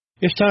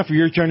It's time for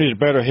your journey to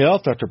better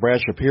health. Dr.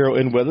 Brad Shapiro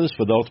in with us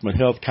with Ultimate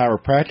Health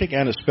Chiropractic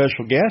and a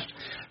special guest.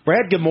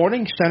 Brad, good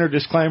morning. Standard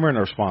disclaimer and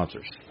our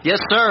sponsors. Yes,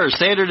 sir.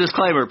 Standard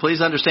disclaimer.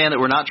 Please understand that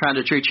we're not trying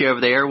to treat you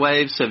over the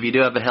airwaves. So if you do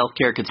have a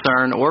healthcare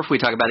concern or if we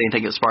talk about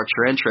anything that sparks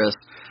your interest,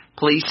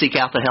 please seek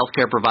out the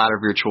healthcare provider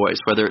of your choice,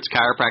 whether it's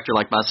chiropractor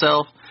like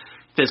myself,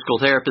 physical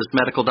therapist,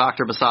 medical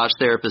doctor, massage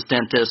therapist,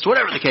 dentist,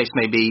 whatever the case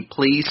may be.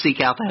 Please seek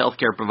out the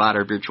healthcare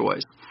provider of your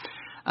choice.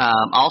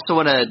 Also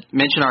want to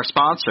mention our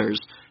sponsors.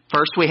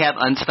 First, we have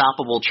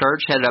Unstoppable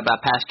Church, headed up by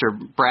Pastor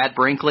Brad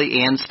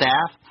Brinkley and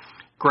staff.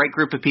 Great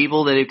group of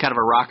people that do kind of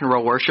a rock and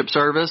roll worship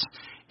service.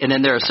 And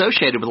then they're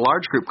associated with a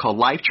large group called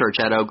Life Church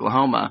out of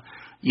Oklahoma.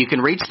 You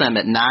can reach them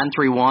at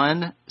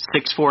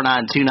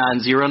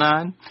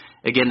 931-649-2909.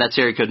 Again, that's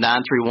area code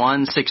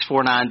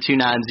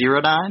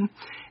 931-649-2909.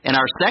 And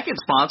our second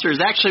sponsor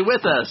is actually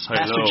with us, Hello.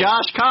 Pastor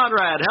Josh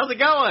Conrad. How's it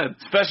going?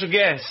 Special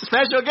guest.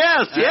 Special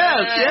guest,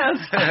 yes.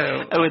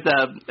 With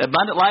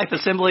Abundant Life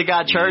Assembly of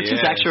God Church. Yes.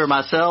 It's actually where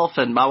myself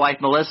and my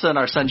wife Melissa and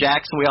our son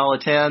Jackson, we all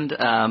attend.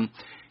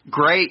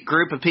 Great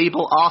group of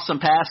people, awesome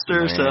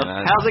pastors. So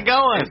how's it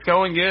going? It's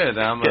going good.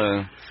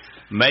 I'm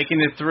making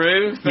it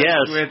through.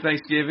 Yes. We had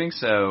Thanksgiving,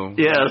 so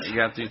yes. you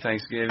got through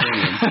Thanksgiving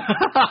and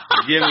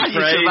giving You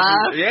praise.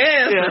 survived?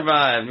 Yeah, Yes.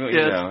 survived. Yes.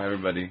 You know,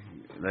 everybody.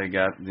 They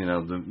got,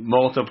 the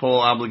multiple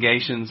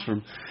obligations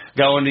from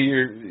going to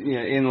your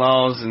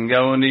in-laws and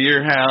going to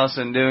your house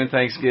and doing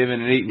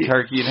Thanksgiving and eating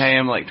turkey and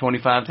ham like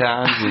 25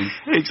 times.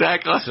 And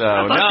exactly. so, no,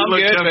 I'm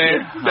good,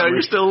 man. No,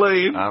 you're still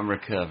lean. I'm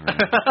recovering.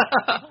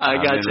 I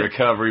got I'm in you.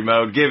 recovery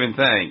mode, giving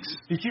thanks.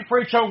 Did you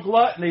preach on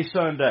gluttony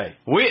Sunday?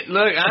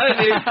 Look,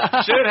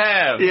 I should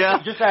have.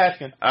 Yeah. Just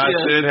asking. I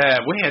should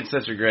have. We had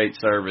such a great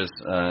service,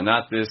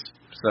 not this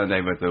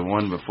Sunday, but the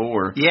one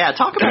before. Yeah,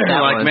 talk about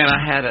that one. Man, I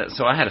had a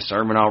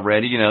sermon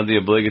already, the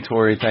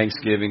obligatory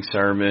Thanksgiving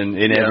sermon,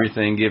 in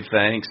everything give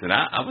thanks, and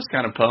I was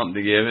kind of pumped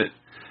to give it.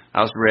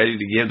 I was ready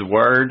to give the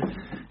word,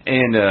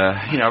 and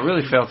I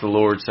really felt the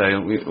Lord say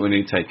we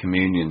need to take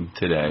communion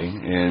today,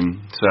 and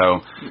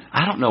so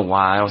I don't know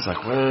why I was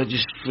like, well, it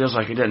just feels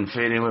like it doesn't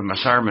fit in with my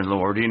sermon,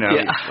 Lord,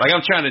 like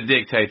I'm trying to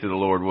dictate to the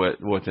Lord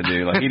what to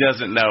do, like He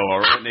doesn't know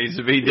or what needs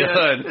to be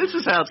done. This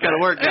is how it's got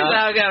to work, guys. This is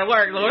how it's got to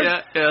work, Lord.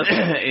 Yeah.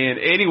 And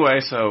anyway,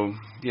 so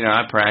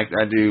I practice.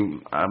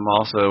 I'm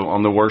also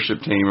on the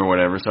worship team or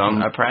whatever, so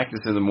I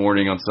practice in the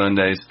morning on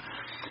Sundays.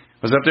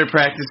 I was up there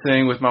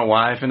practicing with my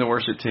wife and the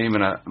worship team,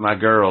 and my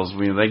girls,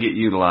 they get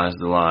utilized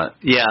a lot.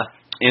 Yeah.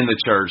 In the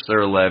church, they're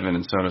 11,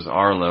 and so does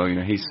Arlo.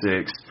 He's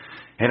 6.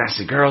 And I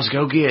said, girls,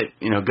 go get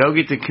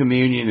the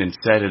communion and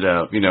set it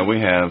up. We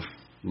have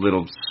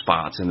little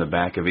spots in the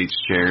back of each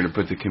chair to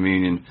put the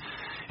communion.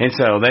 And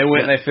so they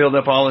went and they filled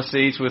up all the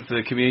seats with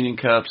the communion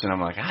cups, and I'm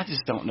like, I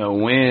just don't know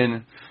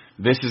when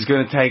this is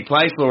going to take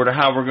place, Lord, or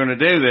how we're going to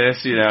do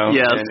this,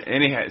 Yes. And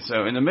anyhow,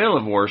 so in the middle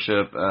of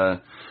worship,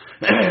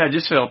 I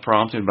just felt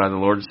prompted by the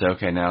Lord to say,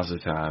 okay, now's the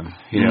time.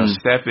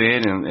 Step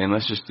in and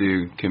let's just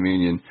do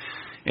communion.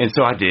 And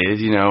so I did.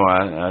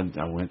 I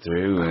went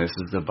through, and this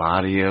is the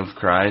body of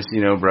Christ,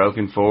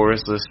 broken for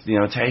us. Let's,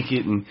 take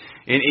it and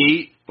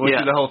eat. Went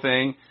through the whole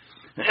thing.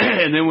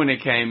 And then when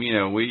it came,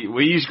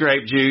 we use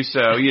grape juice.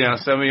 So,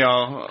 some of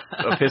y'all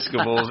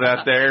Episcopals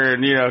out there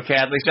and,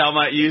 Catholics, y'all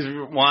might use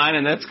wine,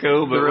 and that's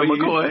cool. But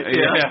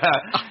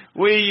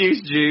we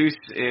use juice.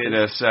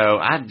 And so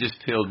I just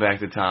peeled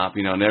back the top,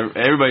 and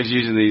everybody's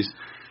using these,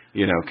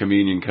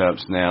 communion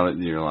cups now that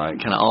you're like.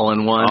 Kind of all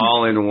in one.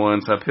 All in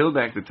one. So I peeled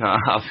back the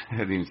top.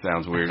 That even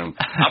sounds weird.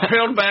 I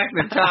peeled back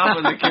the top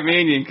of the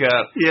communion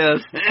cup.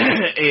 Yes.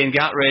 And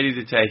got ready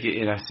to take it.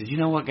 And I said, you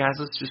know what, guys,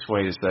 let's just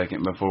wait a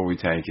second before we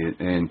take it.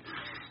 And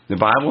the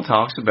Bible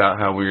talks about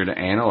how we're to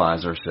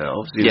analyze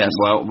ourselves.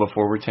 Well,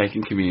 before we're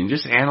taking communion,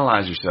 just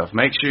analyze yourself.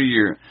 Make sure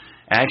you're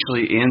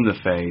actually in the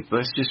faith.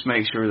 Let's just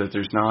make sure that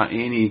there's not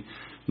any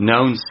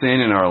known sin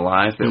in our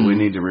life that we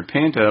need to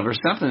repent of, or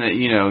something that,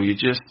 you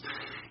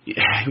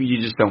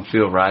just don't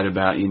feel right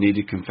about. You need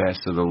to confess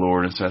to the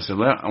Lord. And so I said,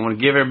 well, I want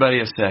to give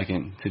everybody a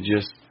second to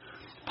just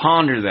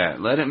ponder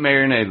that. Let it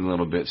marinate a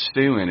little bit.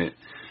 Stew in it.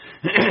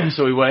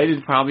 So we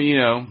waited probably,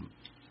 I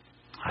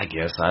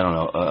guess, I don't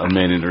know, a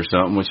minute or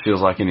something, which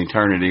feels like an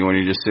eternity when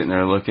you're just sitting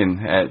there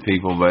looking at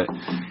people.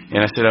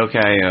 And I said,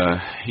 okay,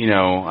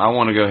 I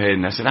want to go ahead.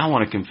 And I said, I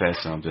want to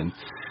confess something.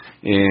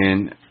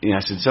 And I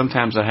said,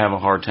 sometimes I have a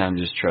hard time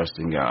just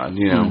trusting God.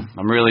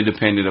 I'm really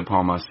dependent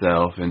upon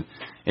myself and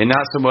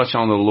not so much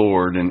on the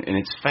Lord. And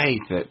it's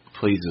faith that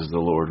pleases the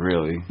Lord,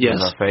 really. Yes.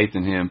 It's our faith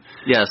in Him.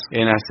 Yes.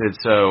 And I said,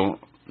 so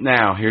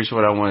now here's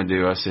what I want to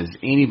do. I said, is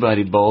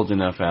anybody bold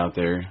enough out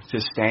there to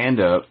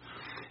stand up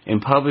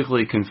and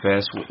publicly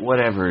confess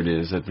whatever it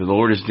is that the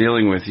Lord is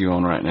dealing with you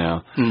on right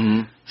now?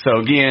 Mm-hmm. So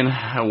again,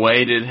 I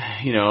waited,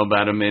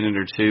 about a minute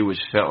or two, which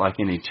felt like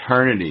an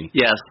eternity.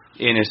 Yes.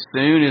 And as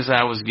soon as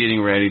I was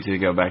getting ready to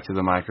go back to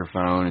the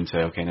microphone and say,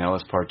 okay, now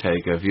let's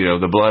partake of,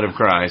 the blood of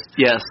Christ.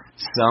 Yes.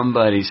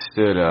 Somebody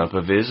stood up,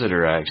 a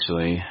visitor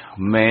actually,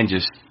 man,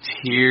 just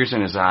tears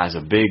in his eyes,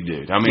 a big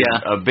dude. I mean,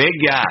 a big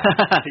guy.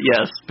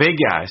 Yes. Big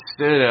guy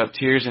stood up,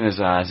 tears in his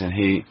eyes, and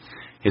he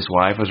his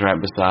wife was right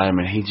beside him,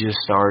 and he just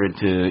started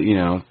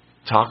to,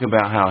 talk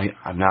about how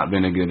I've not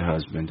been a good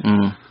husband.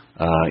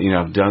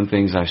 I've done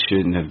things I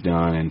shouldn't have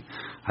done, and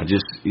I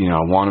just, I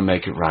want to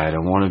make it right. I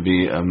want to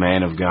be a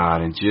man of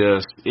God, and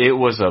it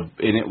was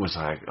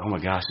like, oh my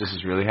gosh, this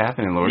is really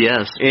happening, Lord.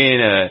 Yes.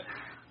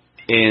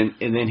 And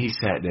then he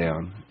sat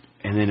down,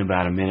 and then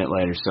about a minute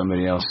later,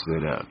 somebody else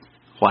stood up.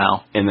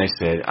 Wow. And they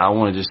said, I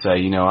want to just say,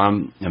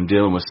 I'm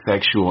dealing with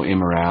sexual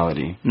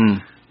immorality.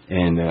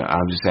 And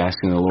I'm just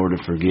asking the Lord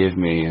to forgive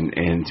me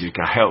and to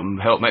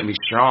help make me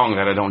strong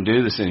that I don't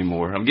do this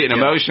anymore. I'm getting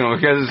emotional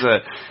because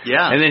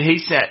And then he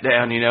sat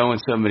down,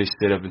 and somebody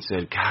stood up and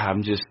said, God,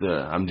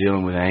 I'm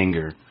dealing with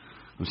anger.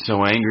 I'm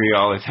so angry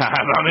all the time.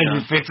 I'm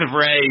in fits of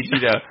rage,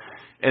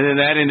 And then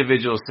that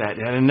individual sat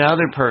down.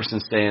 Another person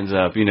stands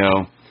up,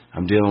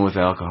 I'm dealing with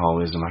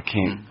alcoholism. I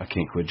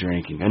can't quit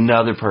drinking.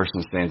 Another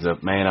person stands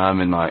up. Man, I'm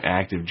in my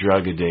active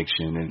drug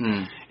addiction.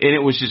 And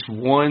it was just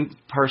one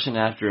person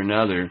after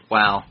another.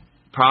 Wow.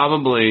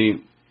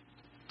 Probably,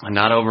 I'm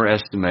not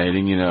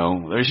overestimating,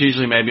 there's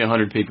usually maybe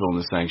 100 people in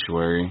the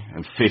sanctuary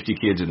and 50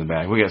 kids in the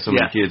back. We got so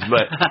many kids.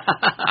 But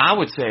I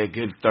would say a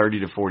good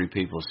 30 to 40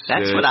 people.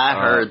 That's what I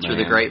heard through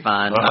the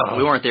grapevine.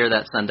 We weren't there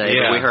that Sunday,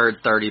 but we heard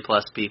 30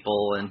 plus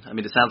people. And I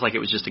mean, it sounds like it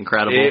was just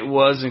incredible. It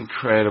was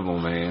incredible,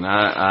 man.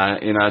 I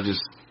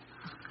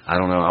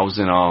don't know. I was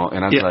in awe.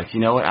 And I was like, you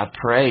know what? I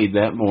prayed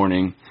that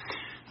morning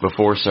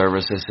before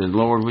service. I said,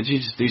 Lord, would you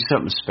just do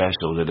something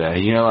special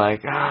today?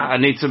 I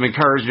need some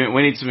encouragement.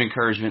 We need some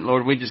encouragement.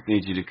 Lord, we just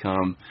need you to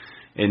come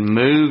and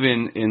move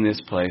in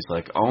this place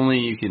like only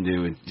you can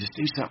do, and just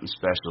do something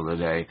special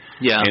today.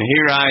 Yeah. And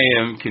here I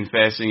am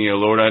confessing,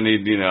 Lord, I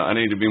need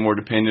to be more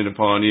dependent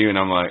upon you. And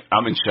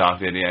I'm in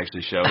shock that he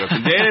actually showed up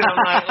and did it. I'm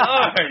like,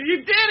 Lord, you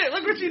did it.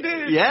 Look what you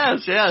did.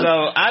 Yes.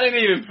 So I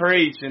didn't even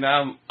preach, and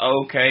I'm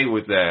okay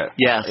with that.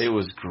 Yes. It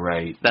was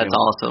great. That's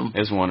awesome.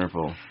 It's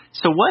wonderful.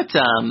 So what,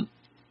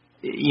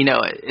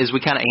 as we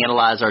kind of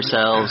analyze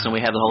ourselves and we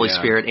have the Holy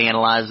Spirit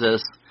analyze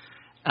us,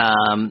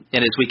 and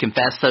as we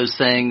confess those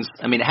things,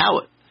 I mean,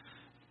 talk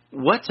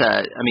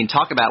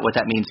about what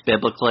that means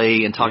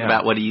biblically, and talk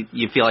about what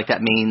you feel like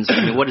that means.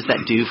 I mean, what does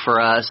that do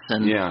for us?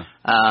 And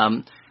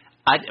one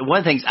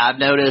of the things I've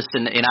noticed,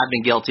 and I've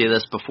been guilty of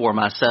this before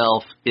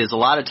myself, is a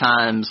lot of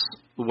times,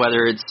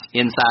 whether it's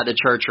inside the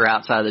church or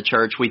outside the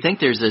church, we think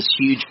there's this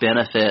huge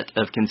benefit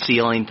of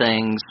concealing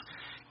things,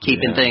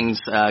 keeping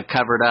things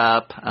covered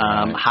up,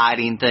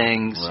 hiding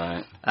things,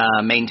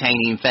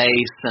 maintaining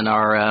face and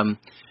our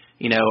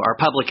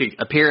public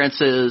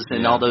appearances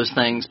and all those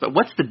things. But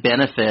what's the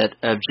benefit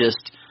of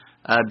just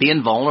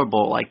being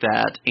vulnerable like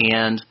that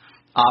and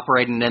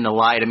operating in the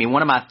light? I mean,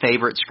 one of my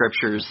favorite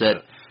scriptures that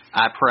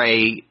I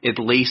pray at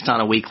least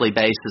on a weekly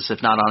basis,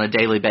 if not on a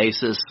daily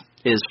basis,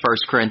 is 1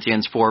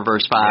 Corinthians 4,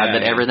 verse 5,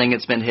 that everything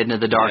that's been hidden in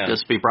the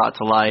darkness be brought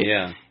to light,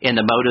 and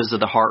the motives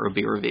of the heart will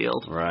be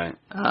revealed. Right.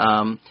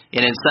 And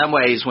in some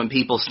ways, when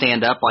people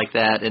stand up like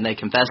that and they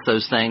confess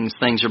those things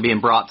are being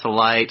brought to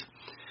light.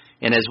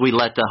 And as we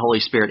let the Holy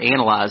Spirit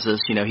analyze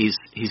us,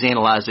 He's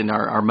analyzing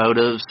our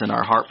motives and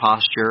our heart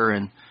posture.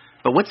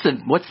 But what's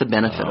the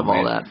benefit of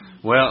all that?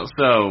 Well,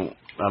 so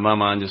my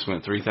mind just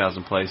went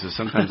 3,000 places.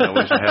 Sometimes I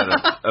wish I had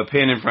a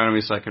pen in front of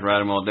me so I could write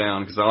them all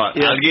down, because I'll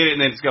get it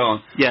and then it's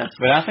gone. Yes.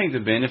 But I think the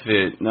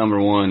benefit,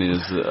 number one,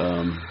 is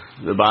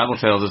the Bible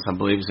tells us, I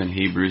believe it's in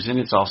Hebrews, and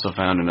it's also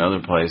found in other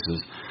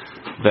places,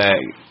 that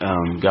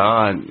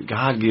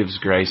God gives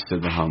grace to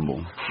the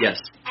humble. Yes.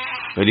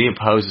 But He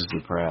opposes the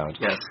proud.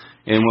 Yes.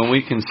 And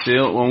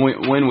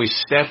when we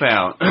step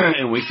out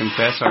and we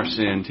confess our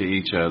sin to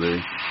each other,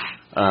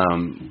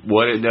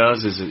 what it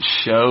does is it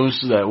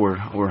shows that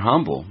we're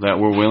humble, that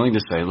we're willing to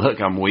say, look,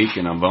 I'm weak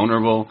and I'm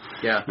vulnerable.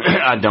 Yeah.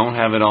 I don't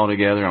have it all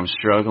together. I'm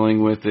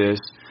struggling with this.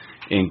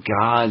 And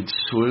God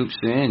swoops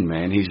in,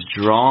 man. He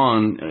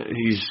draws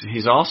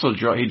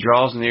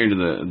near to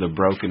the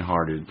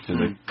brokenhearted, to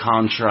the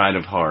contrite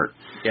of heart.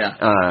 Yeah.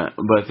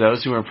 But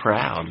those who are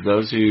proud,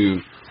 those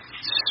who,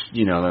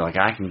 they're like,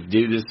 I can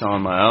do this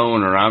on my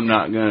own, or I'm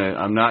not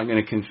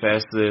gonna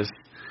confess this.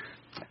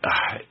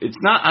 It's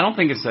not. I don't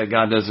think it's that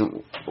God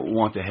doesn't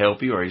want to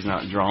help you or He's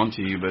not drawn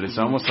to you, but it's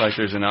almost like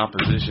there's an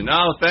opposition.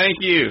 Oh, thank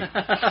you.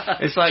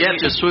 It's like you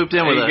just swooped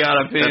in with got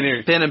a pen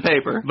here, pen and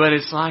paper. But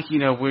it's like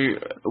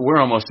we're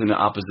almost in the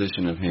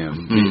opposition of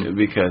Him,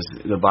 because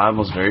the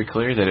Bible is very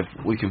clear that if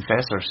we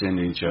confess our sin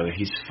to each other,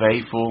 He's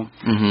faithful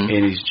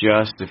and He's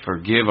just to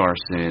forgive our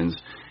sins.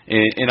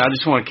 And I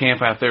just want to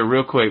camp out there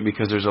real quick,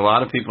 because there's a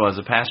lot of people as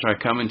a pastor I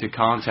come into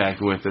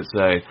contact with that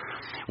say,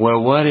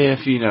 well, what if,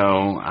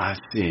 I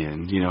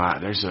sin,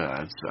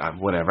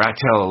 whatever, I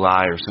tell a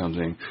lie or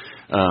something,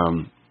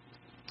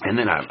 and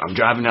then I'm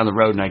driving down the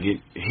road and I get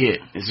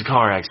hit. It's a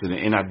car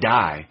accident and I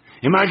die.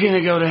 Am I going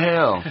to go to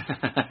hell?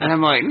 And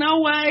I'm like, no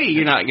way,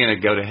 you're not going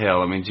to go to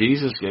hell. I mean,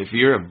 Jesus, if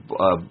you're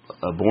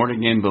a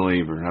born-again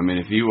believer,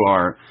 if you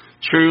are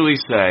truly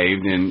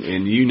saved,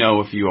 and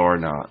if you are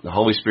not, the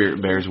Holy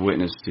Spirit bears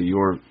witness to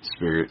your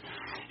spirit.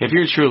 If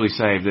you're truly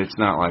saved, it's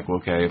not like,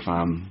 okay, if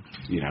I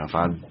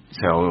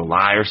tell a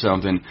lie or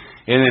something,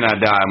 and then I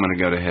die, I'm going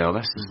to go to hell.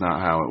 That's just not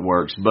how it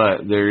works.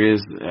 But there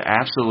is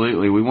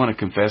absolutely, we want to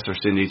confess our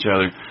sin to each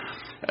other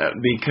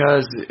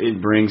because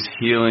it brings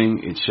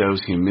healing, it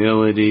shows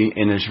humility,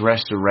 and there's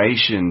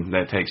restoration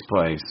that takes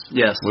place.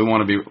 Yes. We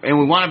want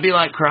to be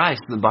like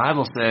Christ. The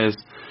Bible says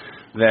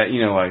that,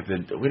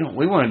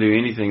 we want to do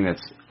anything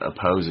that's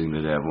opposing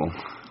the devil.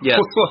 Yes.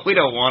 We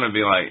don't want to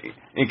be like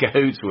in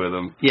cahoots with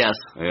them. Yes.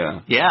 Yeah.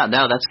 Yeah,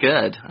 no, that's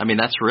good. I mean,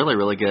 that's really,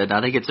 really good.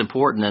 I think it's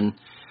important. And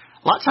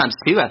a lot of times,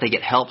 too, I think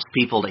it helps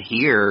people to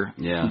hear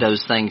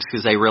those things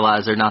because they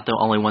realize they're not the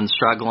only ones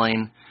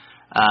struggling.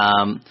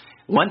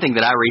 One thing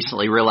that I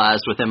recently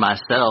realized within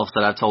myself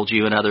that I've told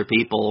you and other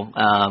people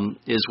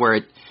is where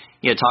it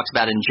talks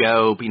about in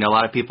Job. A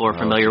lot of people are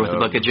familiar with the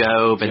book of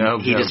Job,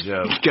 and he just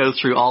goes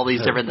through all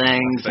these different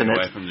things. Stay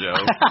away from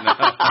Job.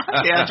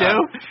 Yeah,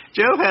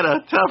 Job had a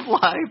tough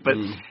life, but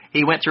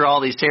he went through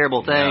all these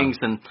terrible things,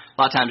 and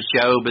a lot of times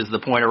Job is the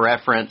point of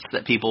reference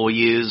that people will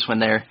use when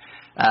they're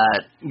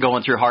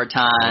going through hard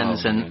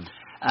times.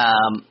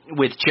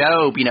 With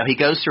Job, he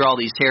goes through all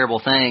these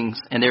terrible things,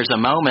 and there's a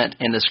moment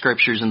in the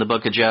scriptures in the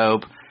book of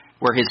Job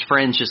where his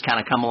friends just kind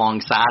of come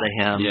alongside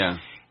of him. Yeah.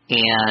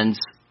 And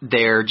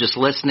they're just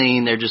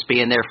listening. They're just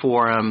being there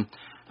for him.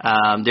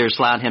 They're just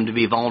allowing him to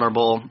be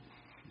vulnerable.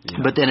 Yeah.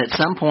 But then at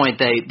some point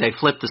they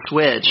flip the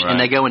switch and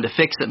they go into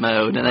fix-it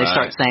mode, and they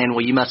start saying,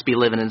 well, you must be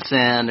living in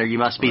sin, or you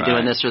must be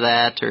doing this or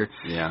that, or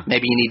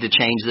maybe you need to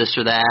change this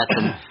or that.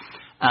 And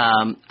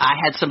I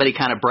had somebody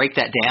kind of break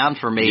that down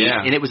for me,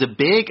 and it was a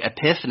big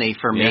epiphany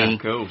for me. Yeah,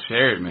 cool.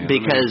 Share it, man.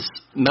 Because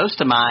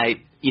most of my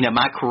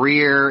my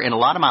career and a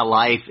lot of my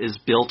life is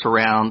built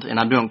around, and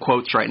I'm doing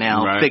quotes right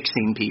now,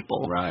 fixing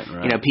people. Right.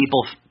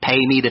 People pay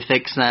me to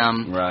fix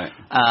them. Right.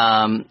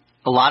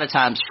 A lot of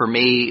times for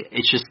me,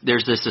 it's just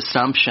there's this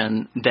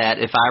assumption that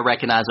if I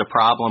recognize a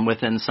problem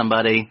within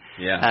somebody,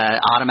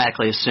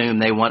 automatically assume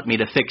they want me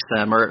to fix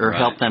them or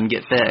help them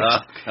get fixed. Oh,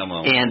 come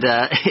on.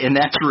 And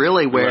that's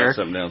really where write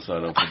something down so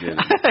I don't forget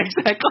it.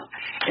 Exactly.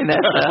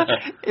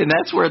 And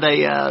that's where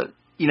they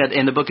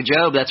in the book of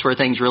Job, that's where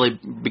things really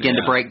begin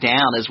to break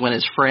down, is when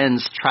his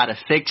friends try to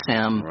fix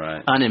him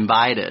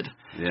uninvited.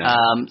 Yeah.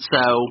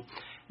 So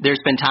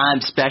there's been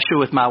times, especially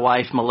with my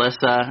wife,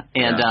 Melissa,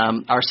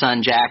 and our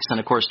son, Jackson.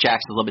 Of course,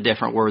 Jackson's a little bit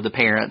different. We're the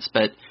parents.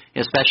 But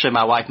especially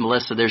my wife,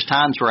 Melissa, there's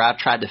times where I've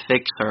tried to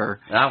fix her.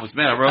 I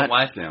wrote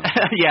wife down.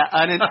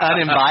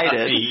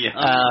 Uninvited.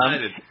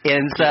 Uninvited.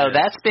 And so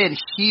that's been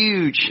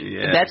huge.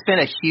 Yeah. That's been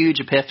a huge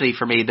epiphany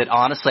for me that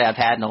honestly I've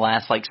had in the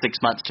last 6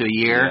 months to a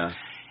year. Yeah.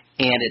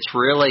 And it's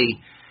really,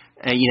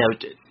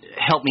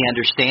 helped me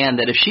understand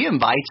that if she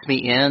invites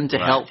me in to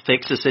help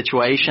fix a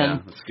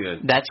situation, that's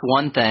good. That's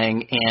one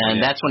thing,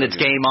 and that's when it's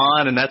game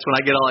on, and that's when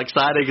I get all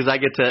excited because I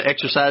get to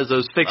exercise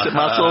those fix-it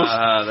muscles.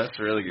 That's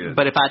really good.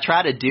 But if I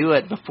try to do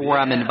it before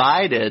I'm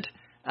invited,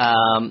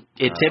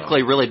 it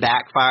typically really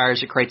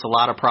backfires. It creates a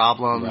lot of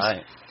problems.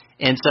 Right.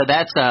 And so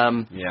that's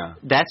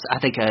I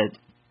think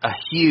a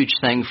huge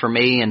thing for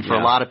me and for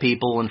a lot of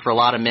people and for a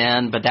lot of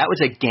men, but that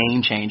was a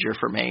game changer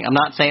for me. I'm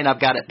not saying I've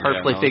got it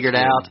perfectly figured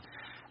out,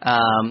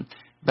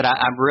 but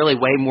I'm really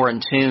way more in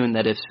tune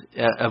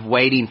of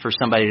waiting for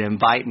somebody to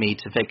invite me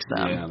to fix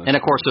them. Yeah, and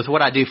of course, with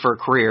what I do for a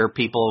career,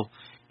 people,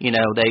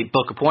 they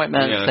book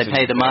appointments, they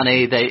pay the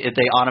money,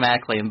 they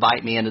automatically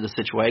invite me into the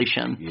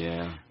situation.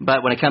 Yeah.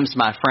 But when it comes to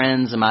my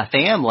friends and my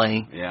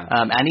family,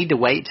 I need to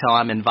wait till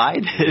I'm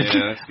invited.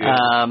 Yeah, that's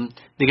good.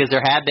 Because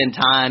there have been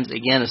times,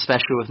 again,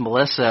 especially with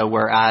Melissa,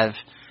 where I've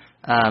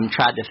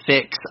tried to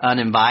fix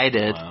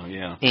uninvited,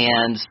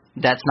 and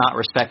that's not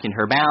respecting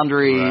her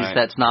boundaries,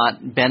 that's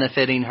not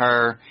benefiting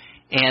her,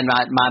 and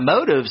my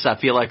motives,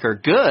 I feel like, are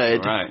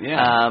good,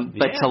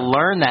 but to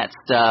learn that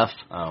stuff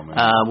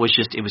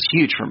it was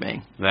huge for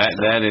me.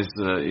 That is,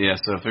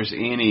 so if there's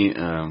any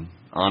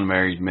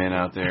unmarried men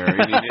out there,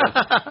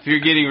 if you're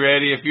getting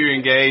ready, if you're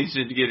engaged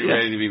and getting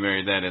ready to be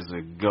married, that is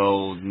a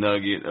gold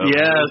nugget of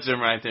wisdom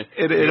right there.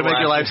 It'll make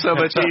your life so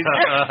much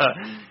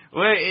easier.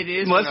 Well, it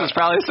is. Melissa's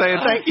probably saying,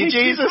 thank you,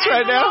 Jesus,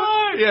 right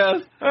now.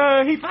 Yes.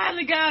 He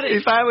finally got it.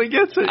 He finally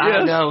gets it,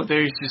 I know.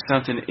 There's just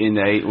something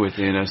innate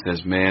within us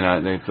as men.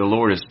 The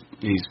Lord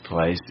He's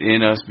placed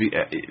in us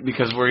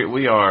because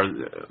we are,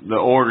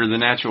 the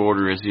natural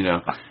order is,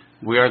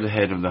 we are the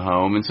head of the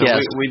home. And so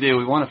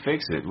we want to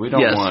fix it. We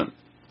don't want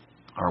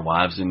our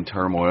wives in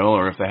turmoil,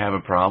 or if they have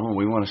a problem,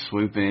 we want to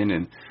swoop in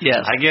and,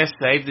 I guess,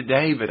 save the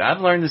day. But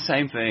I've learned the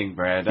same thing,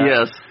 Brad.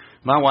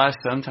 My wife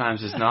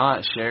sometimes is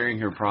not sharing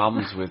her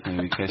problems with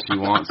me because she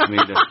wants me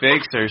to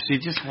fix her. She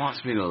just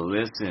wants me to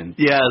listen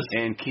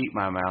and keep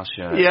my mouth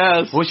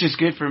shut. Which is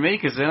good for me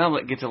because then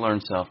I get to learn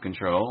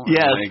self-control.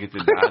 I get to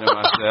die to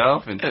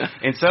myself.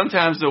 And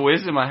sometimes the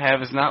wisdom I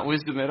have is not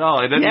wisdom at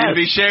all. It doesn't need to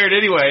be shared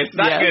anyway. It's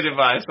not good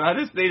advice. I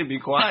just need to be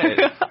quiet.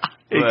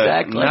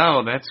 Exactly.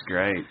 No, that's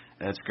great.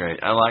 That's great.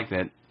 I like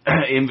that.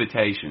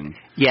 invitation.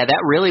 Yeah,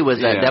 that really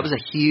was that was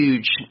a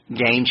huge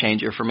game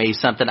changer for me.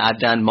 Something I've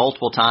done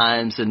multiple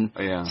times, and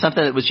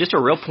something that was just a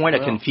real point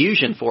of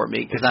confusion for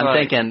me, because I'm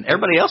thinking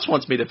everybody else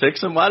wants me to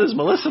fix them. Why does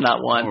Melissa not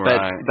want?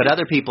 Right. But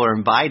other people are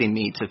inviting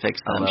me to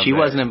fix them. She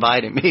wasn't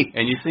inviting me.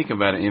 And you think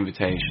about an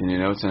invitation,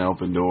 it's an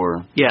open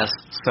door. Yes.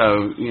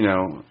 So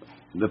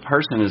the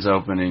person is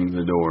opening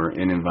the door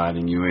and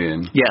inviting you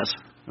in. Yes.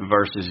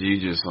 Versus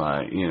you just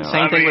like,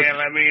 let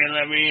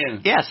me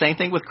in. Yeah, same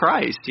thing with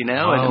Christ, He's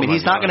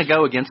not going to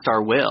go against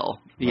our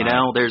will.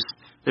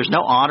 There's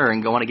no honor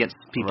in going against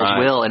people's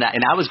will. And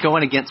I was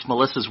going against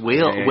Melissa's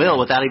will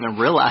without even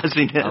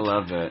realizing it. I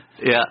love that.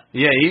 Yeah.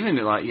 Yeah, even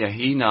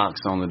he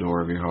knocks on the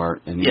door of your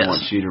heart and he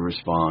wants you to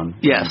respond.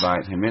 Yes.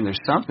 Invite him in. There's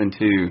something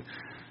to,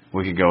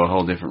 we could go a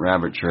whole different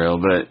rabbit trail,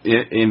 but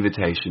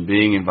invitation,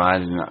 being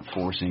invited and not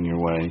forcing your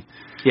way.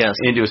 Yes.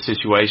 Into a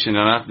situation,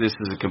 and this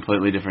is a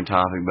completely different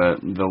topic, but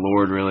the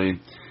Lord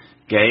really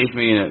gave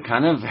me a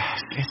kind of,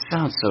 it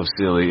sounds so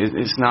silly,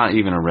 it's not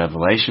even a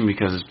revelation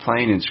because it's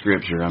plain in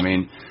Scripture,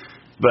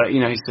 but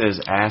he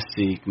says, ask,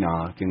 seek,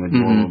 knock, and the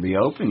door will be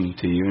open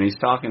to you, and he's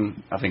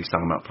talking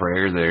about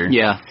prayer there.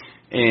 Yeah.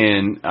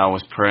 And I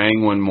was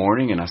praying one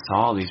morning, and I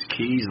saw these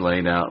keys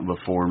laid out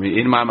before me,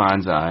 in my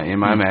mind's eye, in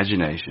my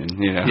imagination,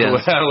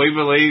 Yes. We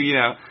believe,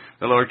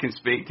 the Lord can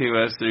speak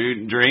to us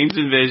through dreams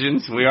and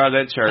visions. We are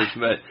that church,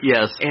 but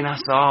yes. And I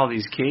saw all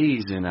these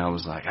keys, and I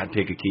was like, I'd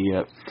pick a key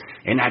up,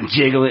 and I'd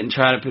jiggle it and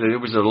try to put it. There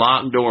was a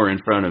locked door in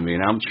front of me,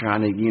 and I'm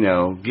trying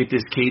to, get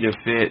this key to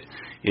fit.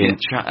 And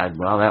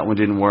well, that one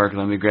didn't work.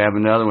 Let me grab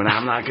another one.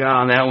 I'm like,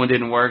 that one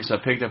didn't work, so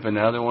I picked up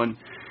another one,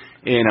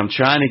 and I'm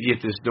trying to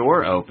get this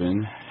door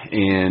open,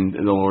 and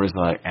the Lord is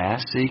like,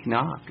 ask, seek,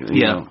 knock.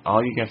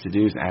 All you have to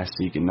do is ask,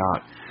 seek, and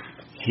knock.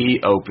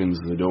 He opens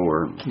the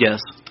door. Yes.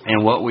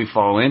 And what we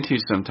fall into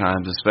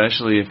sometimes,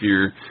 especially if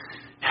you're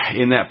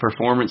in that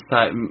performance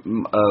type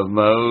of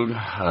mode,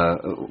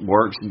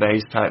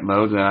 works-based type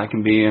mode that I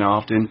can be in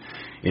often,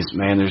 is,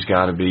 man, there's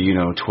got to be,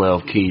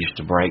 12 keys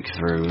to break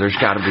through. There's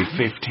got to be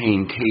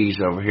 15 keys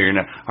over here.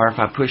 Or if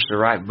I push the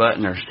right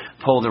button or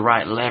pull the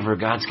right lever,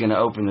 God's going to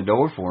open the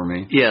door for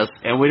me. Yes.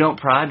 And we don't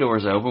pry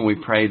doors open, we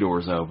pray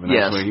doors open.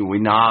 That's yes. We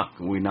knock,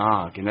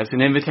 and that's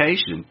an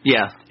invitation.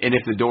 Yeah. And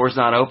if the door's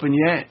not open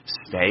yet,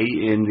 stay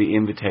in the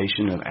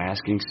invitation of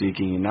asking,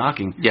 seeking, and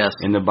knocking. Yes.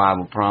 And the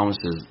Bible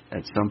promises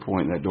at some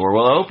point that door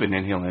will open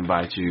and He'll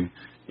invite you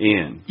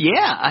in.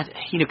 Yeah,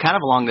 kind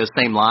of along those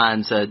same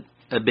lines,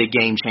 a big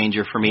game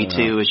changer for me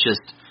too is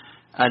just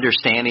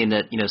understanding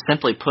that,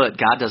 simply put,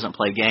 God doesn't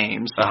play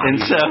games. And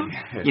so,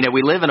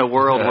 we live in a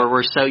world where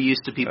we're so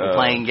used to people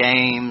playing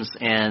games,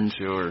 and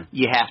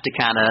you have to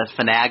kind of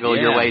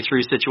finagle your way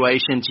through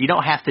situations. You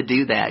don't have to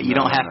do that. You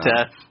don't have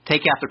to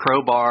take out the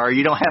crowbar.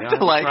 You don't have to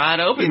pry it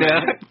open,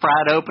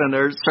 pry it open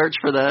or search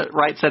for the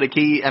right set of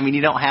keys.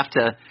 You don't have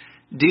to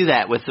do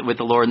that with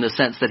the Lord in the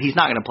sense that He's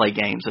not going to play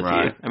games with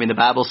you. The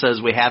Bible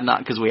says we have not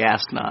because we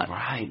ask not.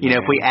 Right.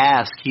 If we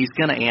ask, He's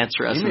going to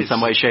answer us in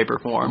some way, shape, or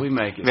form. We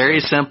make it very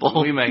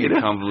simple. We make it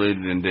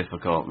convoluted and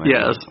difficult, man.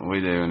 Yes,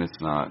 we do, and it's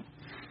not.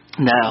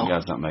 No,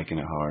 God's not making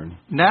it hard.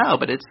 No,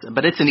 but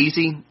it's an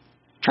easy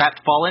trap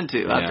to fall into.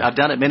 Yeah. I've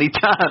done it many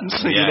times.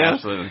 Yeah,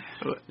 absolutely,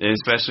 and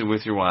especially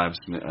with your wives,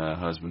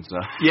 husbands. So.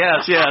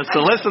 Yes. So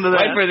listen to that.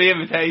 Wait for the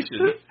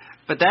invitation.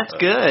 But that's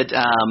good.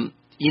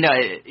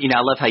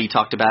 I love how you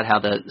talked about how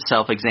the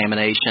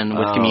self-examination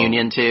with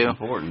communion too.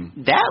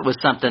 Important. That was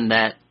something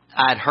that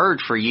I'd heard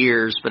for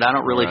years, but I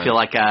don't really feel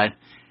like I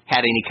had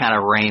any kind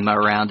of rhema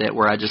around it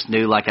where I just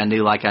knew like I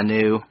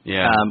knew.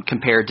 Yeah.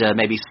 Compared to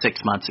maybe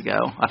 6 months ago.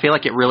 I feel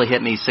like it really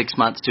hit me 6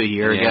 months to a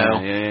year ago.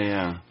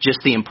 Yeah. Just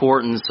the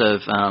importance of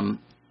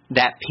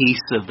that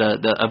piece of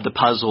the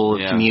puzzle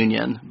of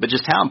communion, but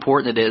just how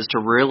important it is to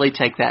really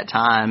take that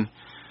time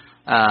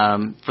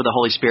for the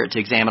Holy Spirit to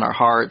examine our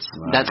hearts.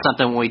 Right. That's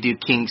something when we do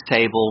King's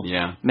Table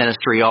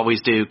ministry,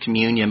 always do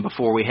communion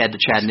before we head to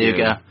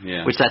Chattanooga,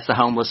 which that's the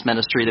homeless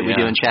ministry that we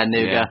do in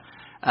Chattanooga.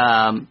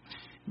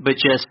 But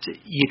just,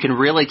 you can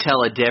really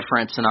tell a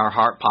difference in our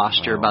heart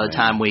posture by the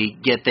time we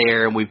get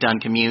there and we've done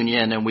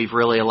communion and we've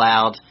really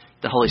allowed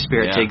the Holy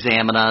Spirit to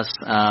examine us.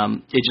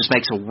 It just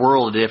makes a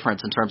world of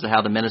difference in terms of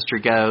how the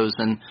ministry goes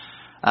and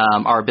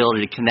our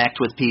ability to connect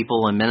with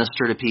people and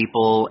minister to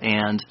people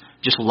and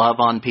just love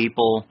on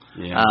people.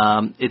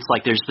 It's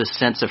like there's this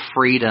sense of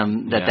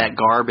freedom that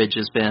garbage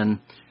has been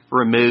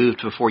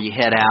removed before you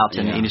head out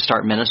and you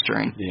start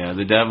ministering. Yeah,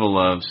 the devil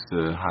loves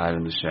to hide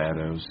in the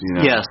shadows.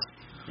 Yes.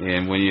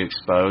 And when you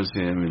expose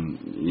him and,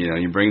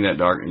 you bring that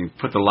dark, you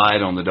put the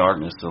light on the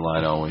darkness, the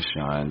light always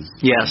shines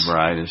the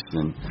brightest.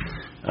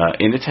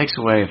 And it takes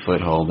away a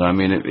foothold.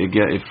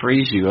 It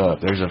frees you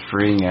up. There's a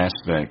freeing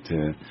aspect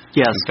to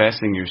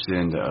confessing your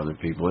sin to other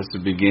people. It's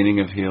the beginning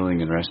of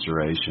healing and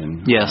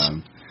restoration. Yes.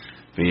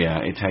 But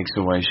it takes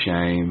away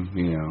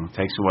shame,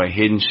 takes away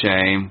hidden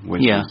shame,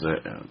 which is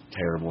a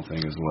terrible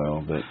thing as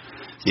well. But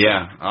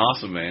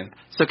awesome, man.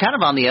 So kind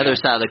of on the other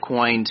side of the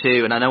coin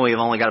too, and I know we've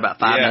only got about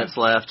 5 minutes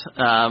left,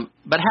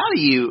 but how do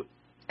you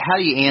how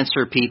do you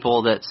answer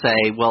people that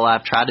say, well,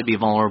 I've tried to be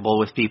vulnerable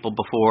with people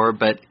before,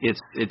 but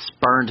it's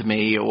burned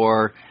me,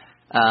 or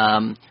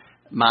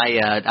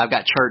I've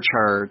got church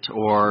hurt,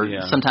 or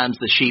sometimes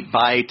the sheep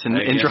bite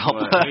and draw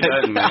blood. Who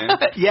doesn't, man?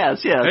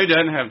 Yes. Who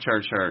doesn't have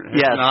church hurt?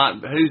 Yes.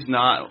 Who's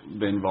not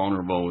been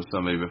vulnerable with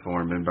somebody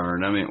before and been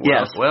burned? I mean,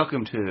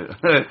 welcome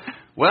to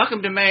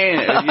welcome to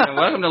man.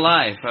 Welcome to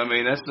life. I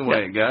mean, that's the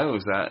way it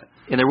goes.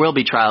 And there will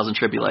be trials and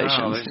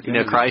tribulations.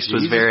 Christ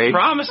was very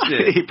promised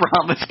it. He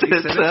promised it.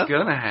 He said it's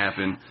going to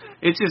happen.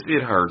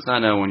 It hurts. I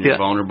know when you're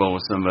vulnerable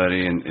with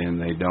somebody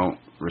and they don't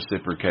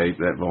reciprocate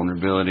that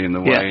vulnerability in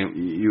the way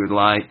you would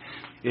like.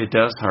 It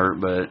does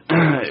hurt, but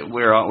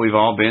we've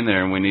all been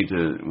there, and we need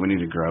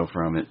to grow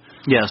from it.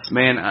 Yes,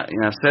 man.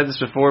 I've said this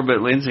before,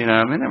 but Lindsay and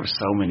I, there were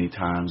so many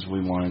times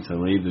we wanted to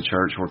leave the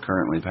church we're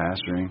currently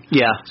pastoring.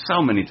 Yeah,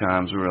 so many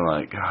times we were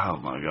like, oh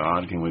my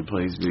God, can we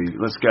please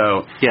let's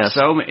go. Yes.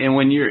 And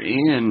when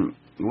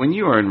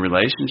you are in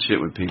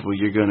relationship with people,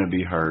 you're going to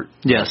be hurt.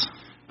 Yes.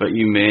 But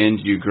you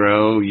mend, you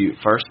grow. You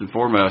first and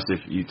foremost,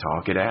 if you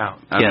talk it out.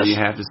 I mean, you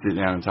have to sit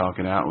down and talk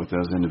it out with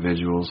those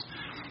individuals.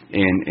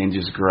 And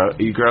just grow.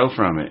 You grow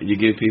from it. You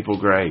give people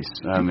grace.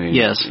 I mean,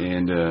 yes.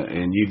 And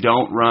you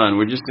don't run.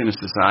 We're just in a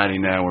society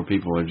now where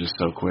people are just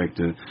so quick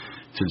to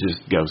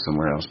just go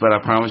somewhere else. But I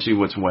promise you,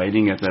 what's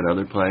waiting at that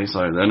other place,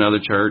 like another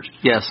church,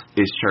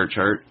 is church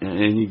hurt.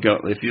 And you go,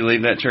 if you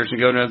leave that church and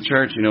go to another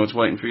church, you know what's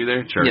waiting for you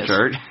there? Church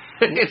hurt.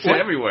 It's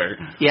everywhere.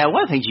 Yeah,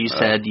 one of the things you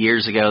said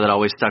years ago that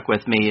always stuck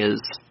with me is,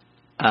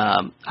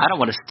 I don't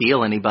want to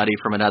steal anybody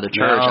from another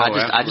church. No,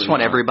 I just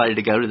want everybody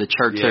to go to the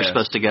church they're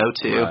supposed to go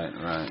to.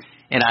 Right.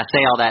 And I say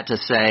all that to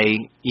say,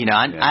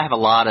 I have a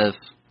lot of,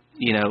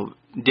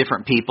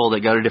 different people that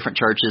go to different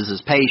churches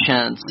as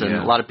patients, and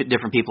a lot of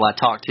different people I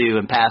talk to,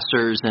 and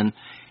pastors, and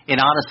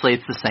honestly,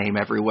 it's the same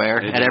everywhere.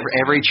 And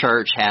every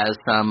church has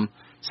some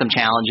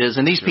challenges,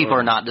 and these people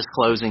are not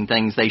disclosing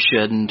things they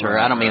shouldn't, or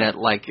I don't mean it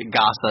like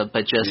gossip,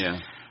 but just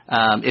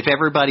if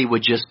everybody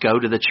would just go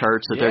to the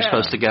church that they're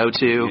supposed to go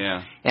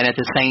to, and at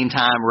the same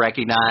time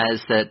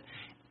recognize that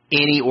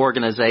any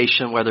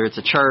organization, whether it's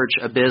a church,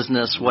 a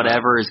business,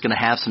 whatever, is going to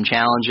have some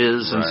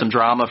challenges and some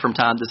drama from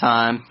time to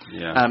time,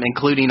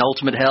 including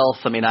Ultimate Health.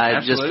 I mean, that's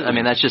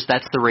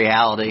the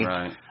reality.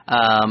 Right.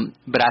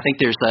 But I think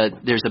there's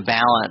a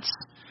balance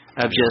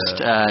of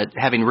just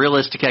having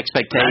realistic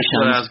expectations.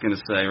 That's what I was going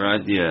to say,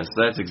 right? Yes,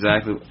 that's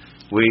exactly.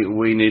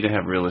 We need to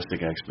have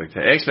realistic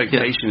expectations.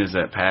 Expectation is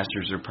that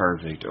pastors are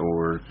perfect,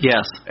 or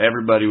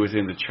everybody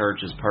within the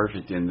church is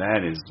perfect, and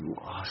that is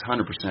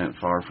 100%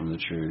 far from the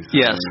truth.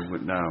 Yes.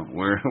 No,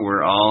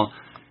 we're all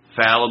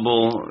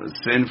fallible,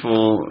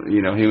 sinful,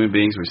 human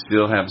beings. We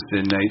still have a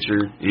sin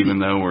nature, even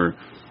though we're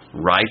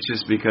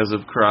righteous because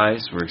of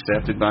Christ. We're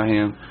accepted by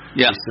Him.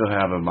 We still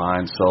have a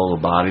mind, soul,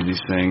 a body,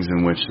 these things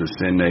in which the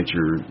sin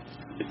nature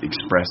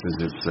expresses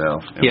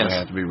itself, and we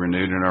have to be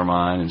renewed in our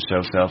mind and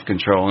show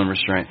self-control and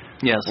restraint.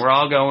 Yes, we're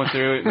all going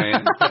through it,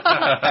 man.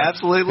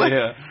 Absolutely.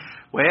 Yeah.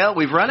 Well,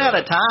 we've run out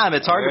of time.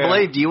 It's hard to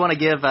believe. Do you want to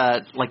give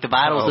the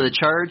vitals of the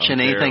church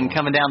and anything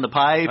coming down the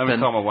pipe? I'm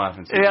gonna call my wife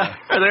and say,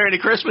 are there any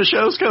Christmas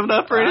shows coming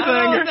up or anything?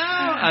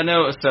 I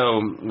know.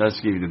 So let's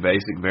give you the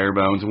basic bare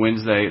bones.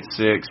 Wednesday at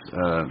 6.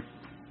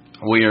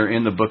 We are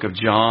in the book of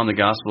John, the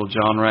Gospel of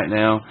John, right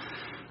now.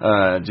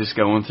 Just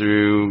going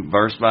through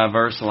verse by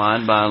verse,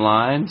 line by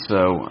line.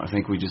 So I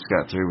think we just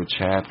got through with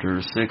chapter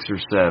 6 or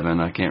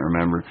 7. I can't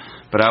remember.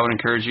 But I would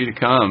encourage you to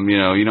come.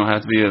 You don't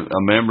have to be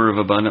a member of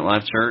Abundant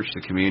Life Church.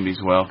 The community's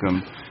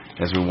welcome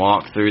as we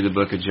walk through the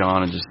book of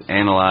John and just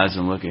analyze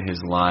and look at his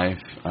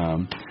life.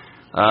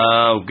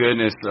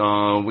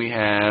 We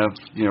have,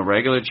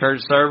 regular church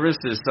service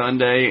is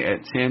Sunday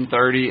at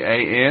 10:30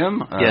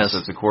 a.m. So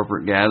it's a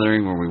corporate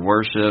gathering where we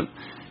worship,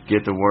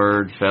 get the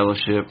word,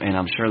 fellowship, and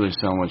I'm sure there's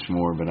so much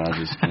more, but I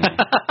just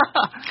can't.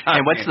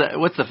 And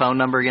what's the phone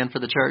number again for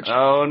the church?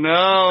 Oh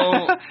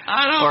no,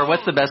 I don't. Or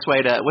what's the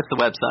website?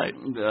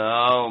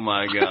 Oh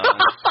my God,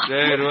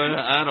 dude,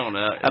 I don't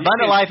know.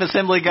 Abundant Life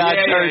Assembly of God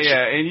Church.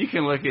 Yeah, and you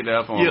can look it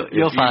up on.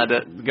 You'll find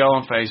it. Go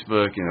on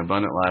Facebook and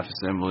Abundant Life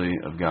Assembly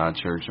of God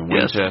Church in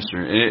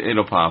Winchester.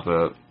 It'll pop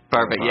up.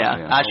 Perfect.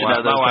 I should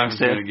know those my things wife's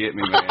going to get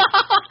me, man.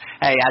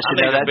 Hey, I should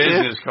know that too.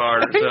 A business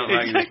card or something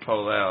I can just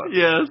pull out.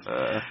 Yes.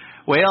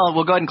 Well,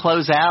 we'll go ahead and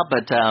close out,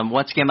 but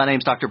once again, my name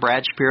is Dr.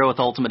 Brad Shapiro with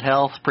Ultimate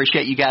Health.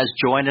 Appreciate you guys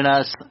joining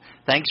us.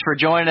 Thanks for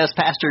joining us,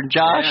 Pastor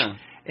Josh. Yeah.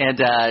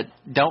 And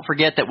don't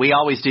forget that we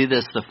always do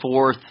this the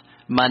fourth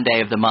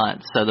Monday of the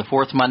month. So the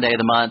fourth Monday of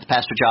the month,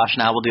 Pastor Josh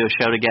and I will do a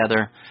show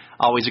together.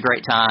 Always a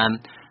great time.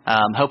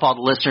 Hope all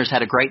the listeners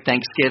had a great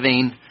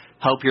Thanksgiving.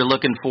 Hope you're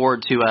looking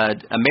forward to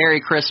a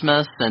Merry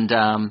Christmas, and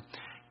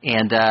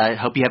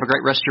hope you have a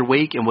great rest of your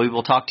week. And we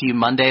will talk to you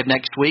Monday of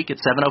next week at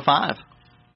 7:05.